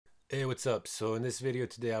Hey, what's up? So in this video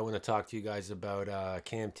today, I want to talk to you guys about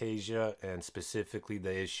Camtasia and specifically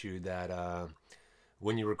the issue that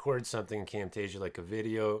when you record something in Camtasia, like a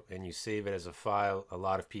video, and you save it as a file, a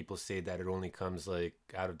lot of people say that it only comes like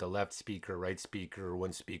out of the left speaker, right speaker, or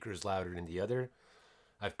one speaker is louder than the other.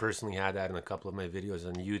 I've personally had that in a couple of my videos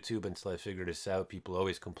on YouTube until I figured this out. People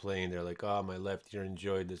always complain. They're like, oh, my left ear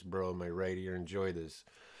enjoyed this, bro. My right ear enjoyed this.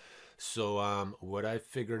 So what I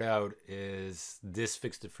figured out is this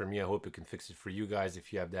fixed it for me. I hope it can fix it for you guys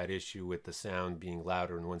if you have that issue with the sound being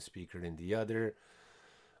louder in one speaker than the other,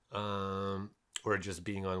 or just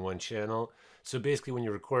being on one channel. So basically, when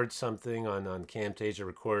you record something on Camtasia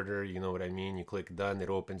Recorder, you know what I mean. You click done, it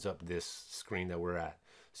opens up this screen that we're at.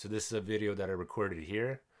 So this is a video that I recorded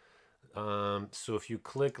here. So if you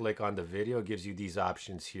click like on the video, it gives you these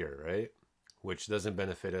options here, right? Which doesn't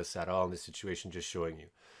benefit us at all in this situation, just showing you.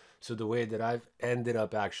 So the way that I've ended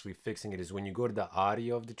up actually fixing it is when you go to the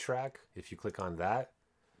audio of the track, if you click on that,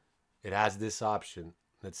 it has this option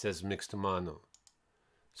that says mix to mono.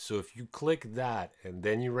 So if you click that and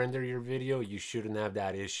then you render your video, you shouldn't have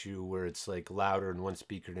that issue where it's like louder in one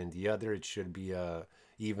speaker than the other. It should be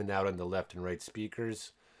evened out on the left and right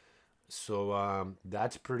speakers. So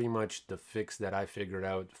that's pretty much the fix that I figured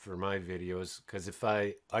out for my videos. Because if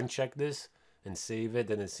I uncheck this and save it,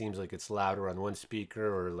 then it seems like it's louder on one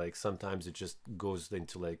speaker, or like sometimes it just goes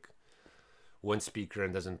into like one speaker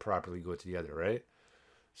and doesn't properly go to the other, right?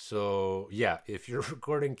 So yeah, if you're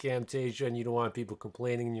recording Camtasia and you don't want people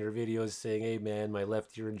complaining in your videos saying, hey man, my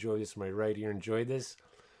left ear enjoyed this, my right ear enjoyed this,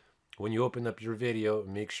 when you open up your video,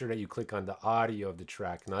 make sure that you click on the audio of the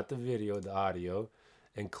track, not the video, the audio,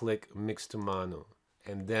 and click mix to mono,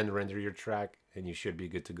 and then render your track, and you should be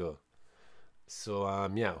good to go. So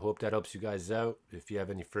yeah, hope that helps you guys out. If you have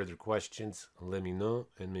any further questions, let me know,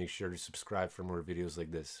 and make sure to subscribe for more videos like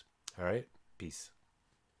this. All right, peace.